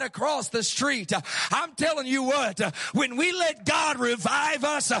 people right across the street. I'm telling you what, when we let God revive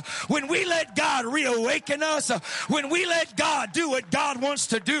us, when we let God reawaken us, when we let God do what God wants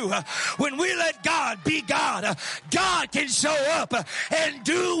to do, when we let God be God, God can show up and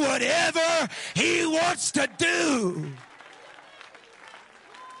do whatever He wants to do.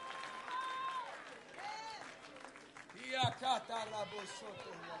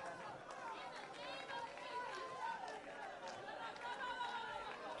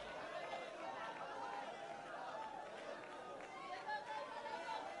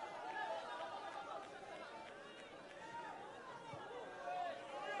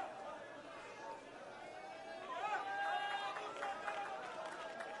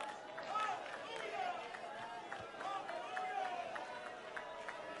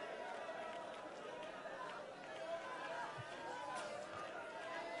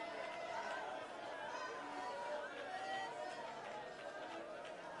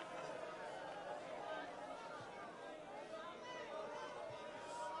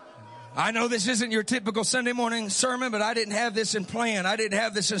 I know this isn't your typical Sunday morning sermon, but I didn't have this in plan. I didn't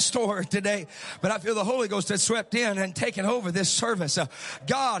have this in store today. But I feel the Holy Ghost has swept in and taken over this service.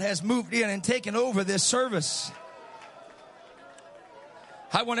 God has moved in and taken over this service.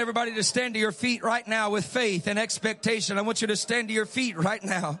 I want everybody to stand to your feet right now with faith and expectation. I want you to stand to your feet right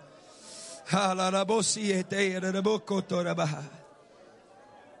now.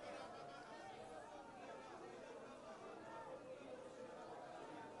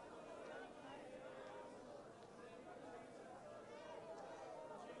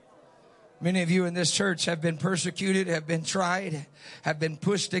 Many of you in this church have been persecuted, have been tried, have been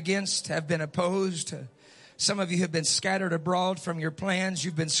pushed against, have been opposed. Some of you have been scattered abroad from your plans.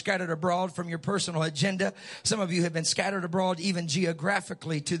 You've been scattered abroad from your personal agenda. Some of you have been scattered abroad even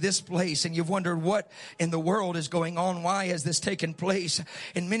geographically to this place, and you've wondered what in the world is going on. Why has this taken place?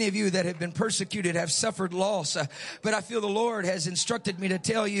 And many of you that have been persecuted have suffered loss. But I feel the Lord has instructed me to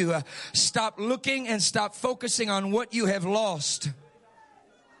tell you, stop looking and stop focusing on what you have lost.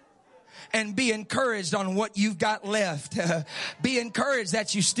 And be encouraged on what you've got left. Be encouraged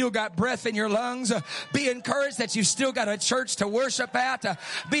that you still got breath in your lungs. Be encouraged that you've still got a church to worship at.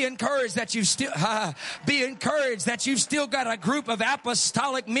 Be encouraged that you've still got a group of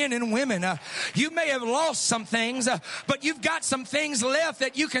apostolic men and women. You may have lost some things, but you've got some things left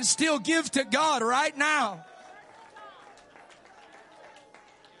that you can still give to God right now.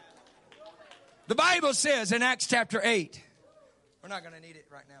 The Bible says in Acts chapter 8, we're not going to need it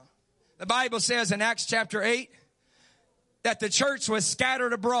right now. The Bible says in Acts chapter 8 that the church was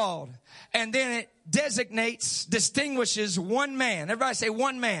scattered abroad. And then it distinguishes one man. Everybody say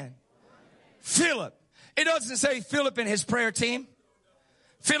one man. Philip. It doesn't say Philip and his prayer team.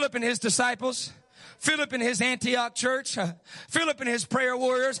 Philip and his disciples. Philip and his Antioch church. Philip and his prayer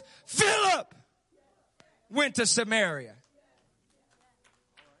warriors. Philip went to Samaria.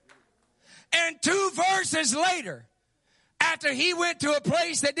 And 2 verses later, after he went to a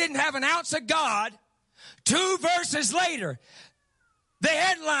place that didn't have an ounce of God, 2 verses later, the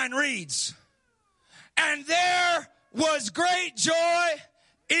headline reads, and there was great joy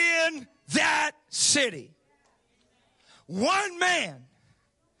in that city. One man,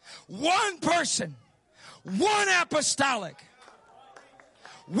 one person, one apostolic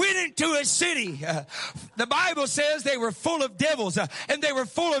went into a city. The Bible says they were full of devils, and they were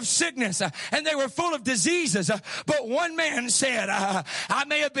full of sickness, and they were full of diseases. But one man said, I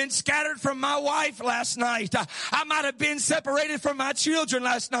may have been scattered from my wife last night. I might have been separated from my children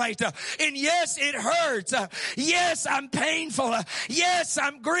last night. And yes, it hurts. Yes, I'm painful. Yes,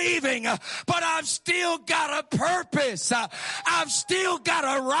 I'm grieving. But I've still got a purpose. I've still got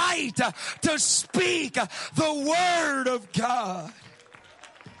a right to speak the word of God.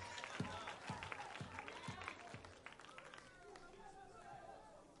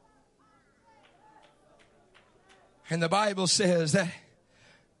 And the Bible says that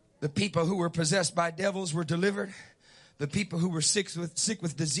the people who were possessed by devils were delivered. The people who were sick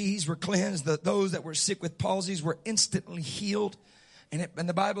with disease were cleansed. Those that were sick with palsies were instantly healed. And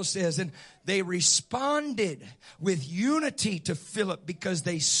the Bible says, and they responded with unity to Philip because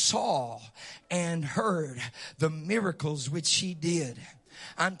they saw and heard the miracles which he did.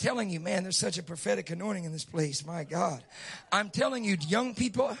 I'm telling you, man, there's such a prophetic anointing in this place. My God. I'm telling you, young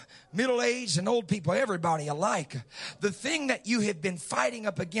people, middle-aged and old people, everybody alike. The thing that you have been fighting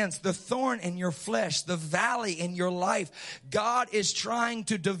up against, the thorn in your flesh, the valley in your life, God is trying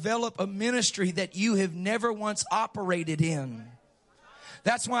to develop a ministry that you have never once operated in.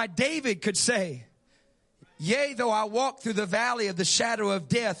 That's why David could say, yea, though I walk through the valley of the shadow of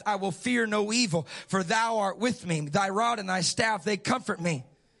death, I will fear no evil, for thou art with me. Thy rod and thy staff, they comfort me.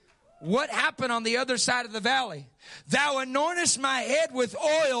 What happened on the other side of the valley? Thou anointest my head with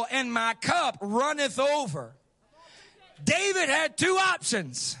oil, and my cup runneth over. David had 2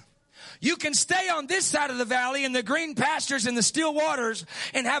 options. You can stay on this side of the valley in the green pastures and the still waters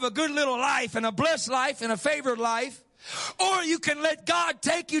and have a good little life and a blessed life and a favored life. Or you can let God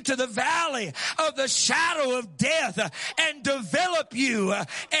take you to the valley of the shadow of death and develop you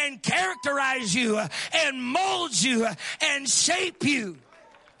and characterize you and mold you and shape you.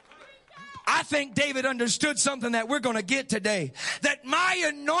 I think David understood something that we're going to get today. That my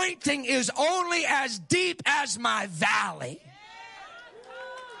anointing is only as deep as my valley.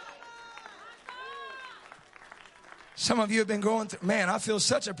 Some of you have been going through, man, I feel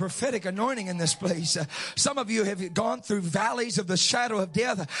such a prophetic anointing in this place. Some of you have gone through valleys of the shadow of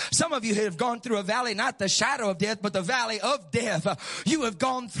death. Some of you have gone through a valley, not the shadow of death, but the valley of death. You have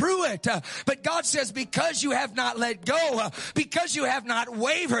gone through it. But God says, because you have not let go, because you have not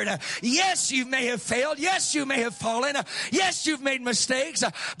wavered, yes, you may have failed. Yes, you may have fallen. Yes, you've made mistakes.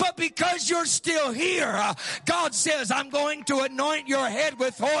 But because you're still here, God says, I'm going to anoint your head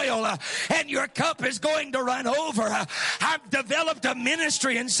with oil, and your cup is going to run over. I've developed a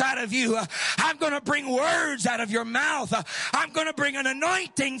ministry inside of you. I'm going to bring words out of your mouth. I'm going to bring an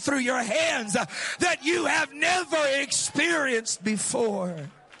anointing through your hands that you have never experienced before.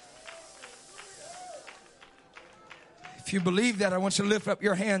 If you believe that, I want you to lift up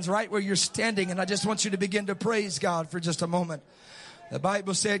your hands right where you're standing, and I just want you to begin to praise God for just a moment. The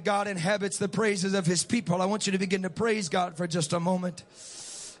Bible said God inhabits the praises of his people. I want you to begin to praise God for just a moment.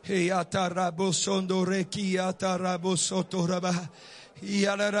 Hey, atarabosondo reki atarabosoto raba.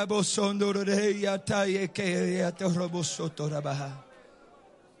 Yalarabosondo re atayeke atarabosoto raba.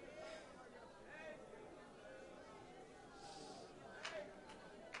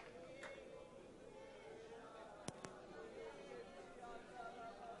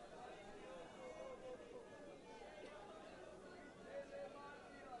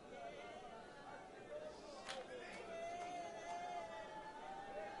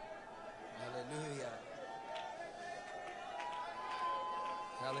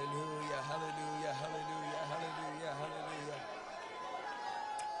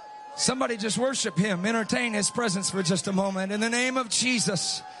 Somebody just worship him. Entertain his presence for just a moment. In the name of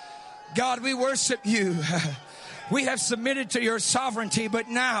Jesus, God, we worship you. We have submitted to your sovereignty, but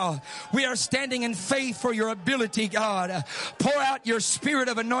now we are standing in faith for your ability, God. Pour out your spirit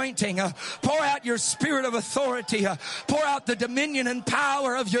of anointing. Pour out your spirit of authority. Pour out the dominion and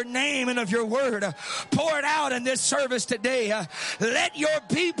power of your name and of your word. Pour it out in this service today. Let your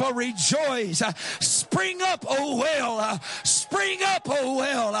people rejoice. Spring up, O well. Spring up, O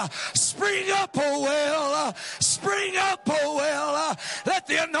well. Spring up, O well. Spring up, O well. Let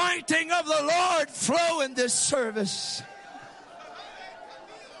the anointing of the Lord flow in this service.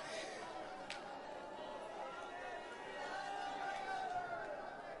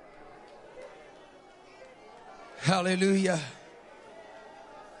 Hallelujah.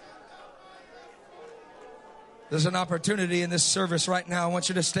 There's an opportunity in this service right now. I want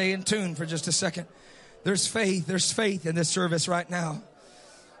you to stay in tune for just a second. There's faith in this service right now.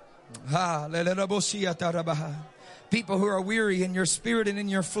 People who are weary in your spirit and in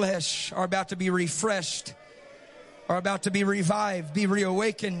your flesh are about to be refreshed, are about to be revived, be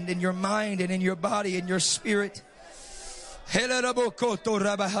reawakened in your mind and in your body and your spirit.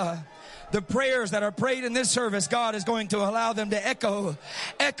 The prayers that are prayed in this service, God is going to allow them to echo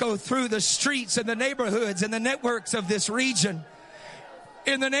through the streets and the neighborhoods and the networks of this region.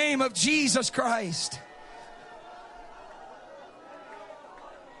 In the name of Jesus Christ.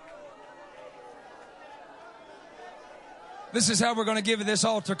 This is how we're going to give this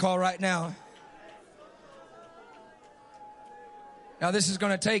altar call right now. Now this is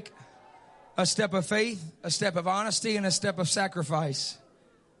going to take a step of faith, a step of honesty, and a step of sacrifice.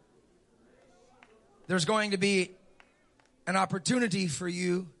 There's going to be an opportunity for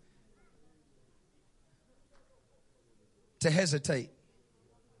you to hesitate.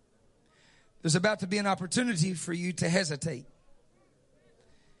 There's about to be an opportunity for you to hesitate.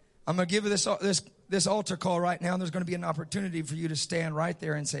 I'm going to give this altar call right now, and there's going to be an opportunity for you to stand right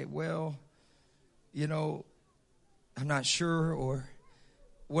there and say, well, you know, I'm not sure, or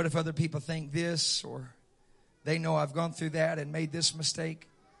what if other people think this, or they know I've gone through that and made this mistake.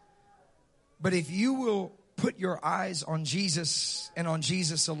 But if you will put your eyes on Jesus and on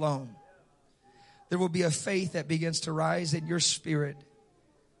Jesus alone, there will be a faith that begins to rise in your spirit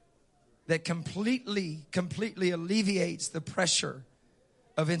that completely alleviates the pressure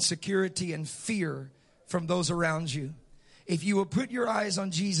of insecurity and fear from those around you. If you will put your eyes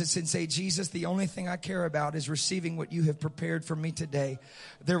on Jesus and say, Jesus, the only thing I care about is receiving what you have prepared for me today,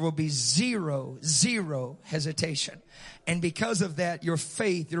 there will be zero hesitation. And because of that, your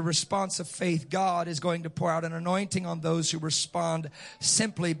faith, your response of faith, God is going to pour out an anointing on those who respond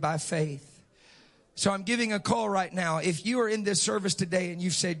simply by faith. So I'm giving a call right now. If you are in this service today and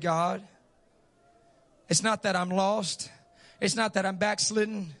you've said, God, it's not that I'm lost. It's not that I'm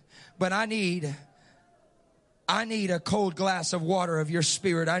backslidden, but I need a cold glass of water of your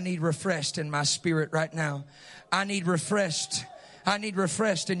spirit. I need refreshed in my spirit right now. I need refreshed. I need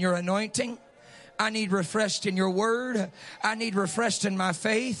refreshed in your anointing. I need refreshed in your word. I need refreshed in my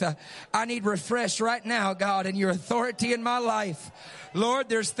faith. I need refreshed right now, God, in your authority in my life. Lord,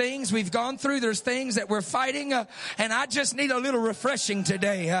 there's things we've gone through. There's things that we're fighting. And I just need a little refreshing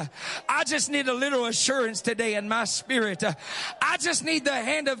today. I just need a little assurance today in my spirit. I just need the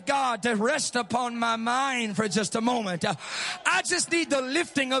hand of God to rest upon my mind for just a moment. I just need the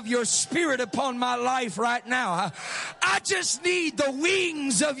lifting of your spirit upon my life right now. I just need the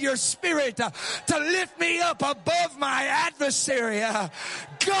wings of your spirit to lift me up above my adversary.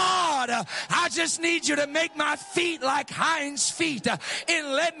 God, I just need you to make my feet like hinds' feet and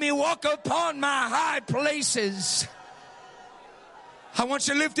let me walk upon my high places. I want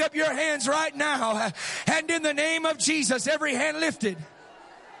you to lift up your hands right now, and in the name of Jesus, every hand lifted.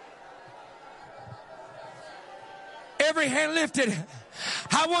 Every hand lifted.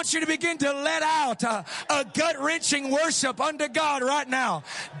 I want you to begin to let out a gut-wrenching worship unto God right now.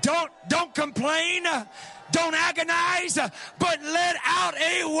 Don't complain. Don't agonize, but let out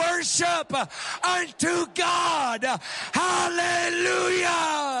a worship unto God.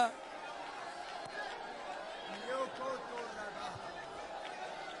 Hallelujah.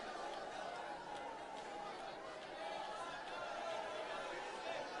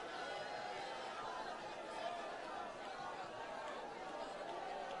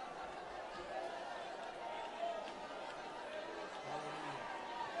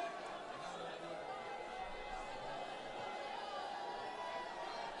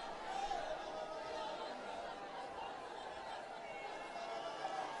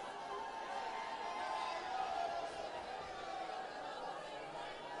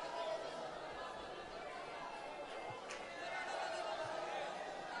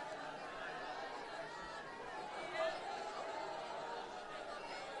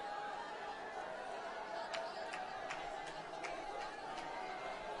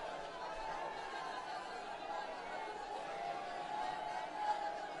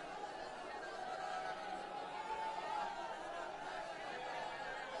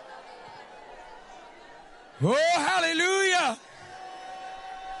 Oh, hallelujah.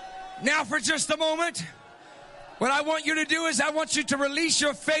 Now for just a moment, what I want you to do is I want you to release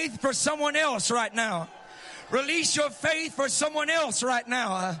your faith for someone else right now. Release your faith for someone else right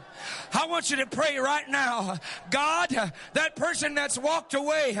now. I want you to pray right now. God, that person that's walked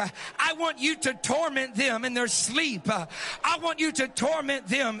away, I want you to torment them in their sleep. I want you to torment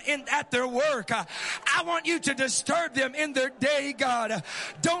them at their work. I want you to disturb them in their day, God.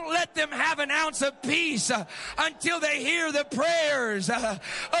 Don't let them have an ounce of peace until they hear the prayers of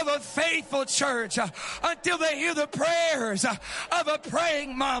a faithful church, until they hear the prayers of a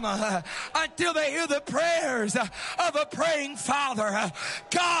praying mama, until they hear the prayers of a praying father.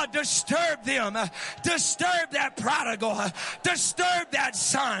 God, disturb them. Disturb that prodigal. Disturb that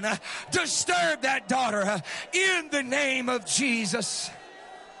son. Disturb that daughter. In the name of Jesus.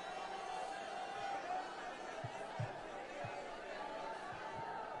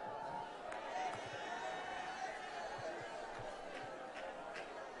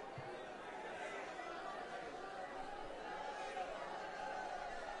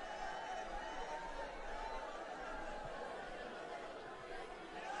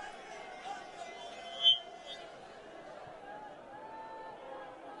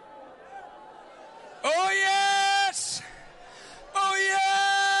 Oh, yes. Oh,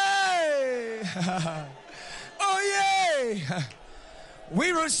 yay. Oh, yay.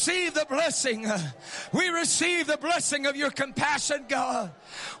 We receive the blessing. We receive the blessing of your compassion, God.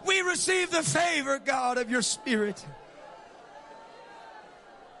 We receive the favor, God, of your Spirit.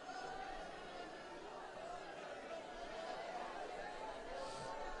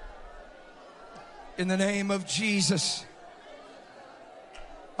 In the name of Jesus.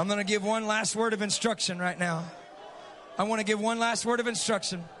 I'm going to give one last word of instruction right now. I want to give one last word of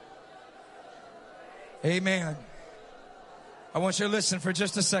instruction. Amen. I want you to listen for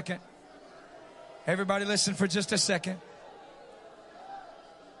just a second. Everybody listen for just a second.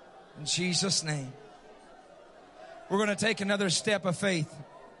 In Jesus' name. We're going to take another step of faith.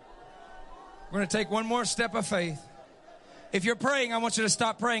 We're going to take one more step of faith. If you're praying, I want you to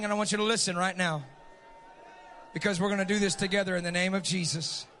stop praying and I want you to listen right now. Because we're going to do this together in the name of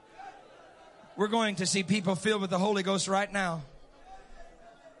Jesus. We're going to see people filled with the Holy Ghost right now.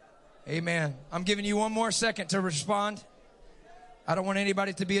 Amen. I'm giving you one more second to respond. I don't want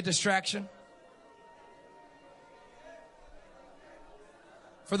anybody to be a distraction.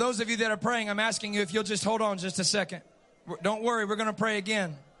 For those of you that are praying, I'm asking you if you'll just hold on just a second. Don't worry, we're going to pray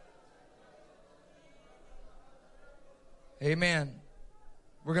again. Amen.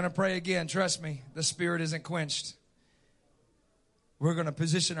 We're going to pray again. Trust me, the Spirit isn't quenched. We're going to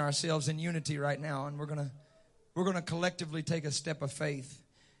position ourselves in unity right now, and we're going to collectively take a step of faith.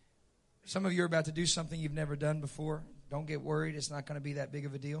 Some of you are about to do something you've never done before. Don't get worried. It's not going to be that big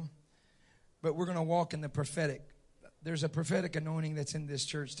of a deal. But we're going to walk in the prophetic. There's a prophetic anointing that's in this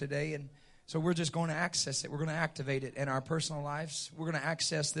church today, and so we're just going to access it. We're going to activate it in our personal lives. We're going to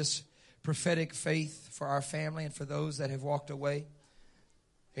access this prophetic faith for our family and for those that have walked away.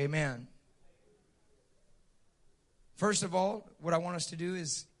 Amen. First of all, what I want us to do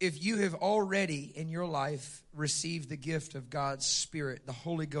is, if you have already in your life received the gift of God's Spirit, the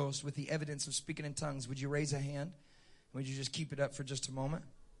Holy Ghost, with the evidence of speaking in tongues, would you raise a hand? Would you just keep it up for just a moment?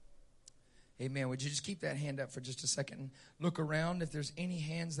 Amen. Would you just keep that hand up for just a second and look around? If there's any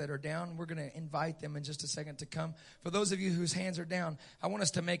hands that are down, we're going to invite them in just a second to come. For those of you whose hands are down, I want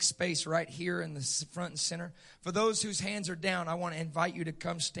us to make space right here in the front and center. For those whose hands are down, I want to invite you to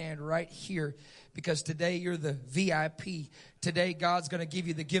come stand right here, because today you're the VIP. Today God's going to give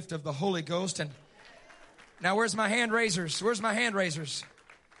you the gift of the Holy Ghost. And now where's my hand raisers? Where's my hand raisers?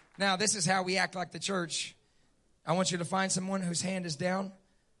 Now this is how we act like the church. I want you to find someone whose hand is down.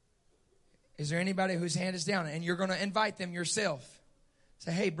 Is there anybody whose hand is down? And you're going to invite them yourself.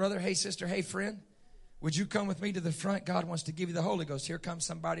 Say, hey, brother, hey, sister, hey, friend, would you come with me to the front? God wants to give you the Holy Ghost. Here comes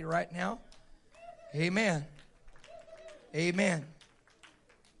somebody right now. Amen. Amen.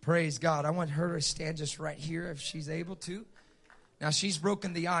 Praise God. I want her to stand just right here if she's able to. Now, she's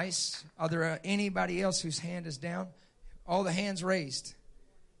broken the ice. Are there anybody else whose hand is down? All the hands raised.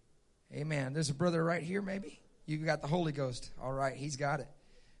 Amen. There's a brother right here, maybe. You got the Holy Ghost. All right, he's got it.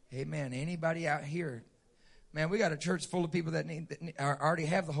 Amen. Anybody out here? Man, we got a church full of people that already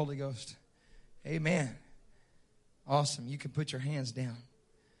have the Holy Ghost. Amen. Awesome. You can put your hands down.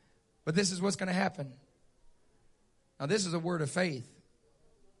 But this is what's going to happen. Now, this is a word of faith.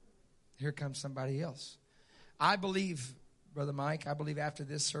 Here comes somebody else. I believe, Brother Mike, I believe after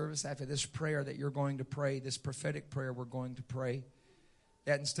this service, after this prayer that you're going to pray, this prophetic prayer we're going to pray,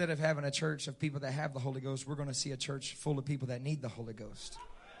 that instead of having a church of people that have the Holy Ghost, we're going to see a church full of people that need the Holy Ghost.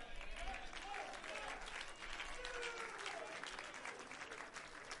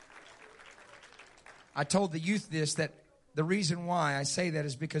 I told the youth this, that the reason why I say that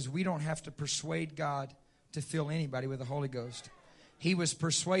is because we don't have to persuade God to fill anybody with the Holy Ghost. He was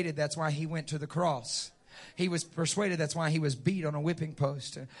persuaded. That's why he went to the cross. He was persuaded. That's why he was beat on a whipping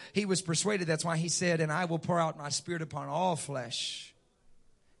post. He was persuaded. That's why he said, and I will pour out my Spirit upon all flesh.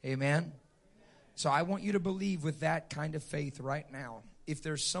 Amen. So I want you to believe with that kind of faith right now. If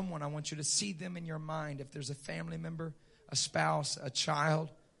there's someone, I want you to see them in your mind. If there's a family member, a spouse, a child,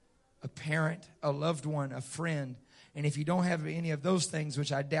 a parent, a loved one, a friend. And if you don't have any of those things,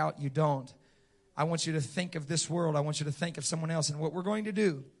 which I doubt you don't, I want you to think of this world. I want you to think of someone else. And what we're going to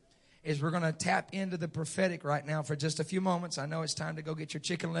do is we're going to tap into the prophetic right now for just a few moments. I know it's time to go get your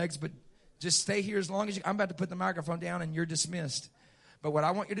chicken legs, but just stay here as long as you. I'm about to put the microphone down and you're dismissed. But what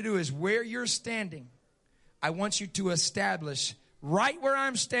I want you to do is where you're standing, I want you to establish right where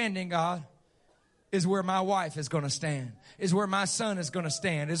I'm standing, God, is where my wife is going to stand, is where my son is going to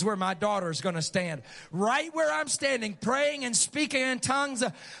stand, is where my daughter is going to stand. Right where I'm standing, praying and speaking in tongues,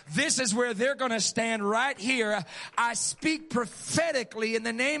 this is where they're going to stand right here. I speak prophetically in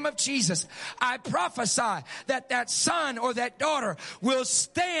the name of Jesus. I prophesy that that son or that daughter will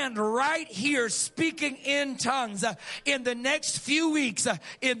stand right here speaking in tongues in the next few weeks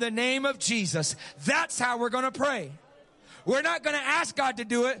in the name of Jesus. That's how we're going to pray. We're not going to ask God to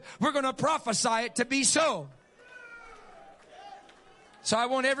do it. We're going to prophesy it to be so. So I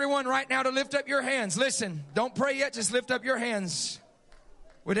want everyone right now to lift up your hands. Listen, don't pray yet. Just lift up your hands.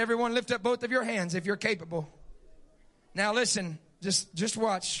 Would everyone lift up both of your hands if you're capable? Now listen, just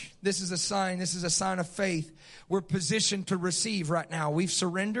watch. This is a sign. This is a sign of faith. We're positioned to receive right now. We've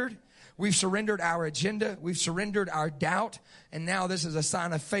surrendered. We've surrendered our agenda. We've surrendered our doubt. And now this is a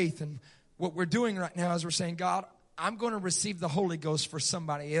sign of faith. And what we're doing right now is we're saying, God, I'm going to receive the Holy Ghost for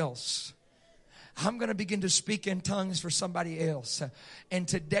somebody else. I'm going to begin to speak in tongues for somebody else. And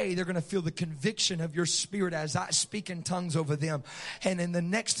today they're going to feel the conviction of your Spirit as I speak in tongues over them. And in the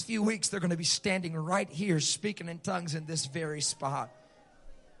next few weeks, they're going to be standing right here speaking in tongues in this very spot.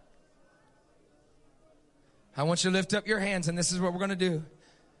 I want you to lift up your hands, and this is what we're going to do.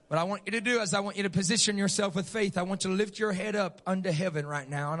 What I want you to do is I want you to position yourself with faith. I want you to lift your head up unto heaven right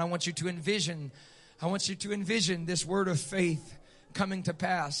now, and I want you to envision this word of faith coming to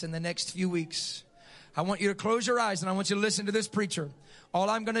pass in the next few weeks. I want you to close your eyes and I want you to listen to this preacher. All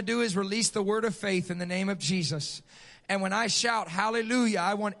I'm going to do is release the word of faith in the name of Jesus. And when I shout hallelujah,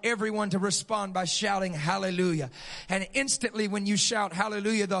 I want everyone to respond by shouting hallelujah. And instantly when you shout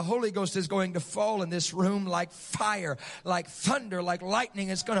hallelujah, the Holy Ghost is going to fall in this room like fire, like thunder, like lightning.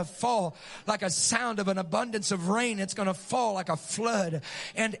 It's going to fall like a sound of an abundance of rain. It's going to fall like a flood.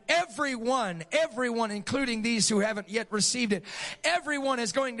 And everyone, including these who haven't yet received it, everyone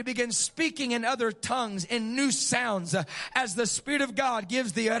is going to begin speaking in other tongues, in new sounds, as the Spirit of God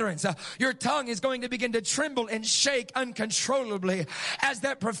gives the utterance. Your tongue is going to begin to tremble and shake uncontrollably as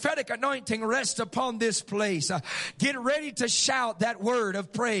that prophetic anointing rests upon this place. Get ready to shout that word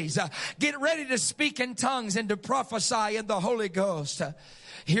of praise. Get ready to speak in tongues and to prophesy in the Holy Ghost.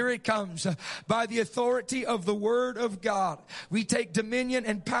 Here it comes. By the authority of the word of God, we take dominion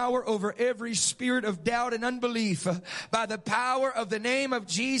and power over every spirit of doubt and unbelief. By the power of the name of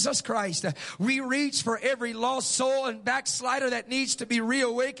Jesus Christ, we reach for every lost soul and backslider that needs to be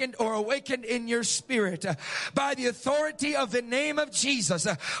reawakened or awakened in your spirit. By the authority of the name of Jesus,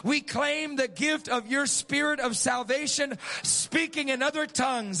 we claim the gift of your Spirit of salvation, speaking in other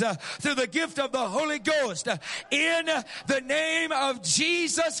tongues through the gift of the Holy Ghost in the name of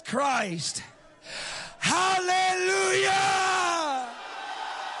Jesus Christ. Hallelujah!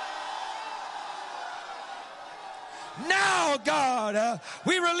 Now, God,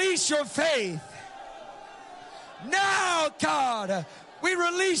 we release your faith. Now, God, we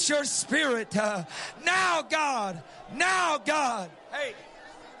release your Spirit. Now, God. Hey.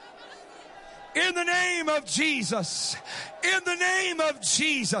 In the name of Jesus,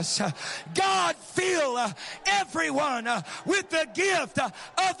 God, fill everyone with the gift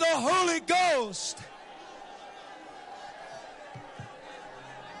of the Holy Ghost.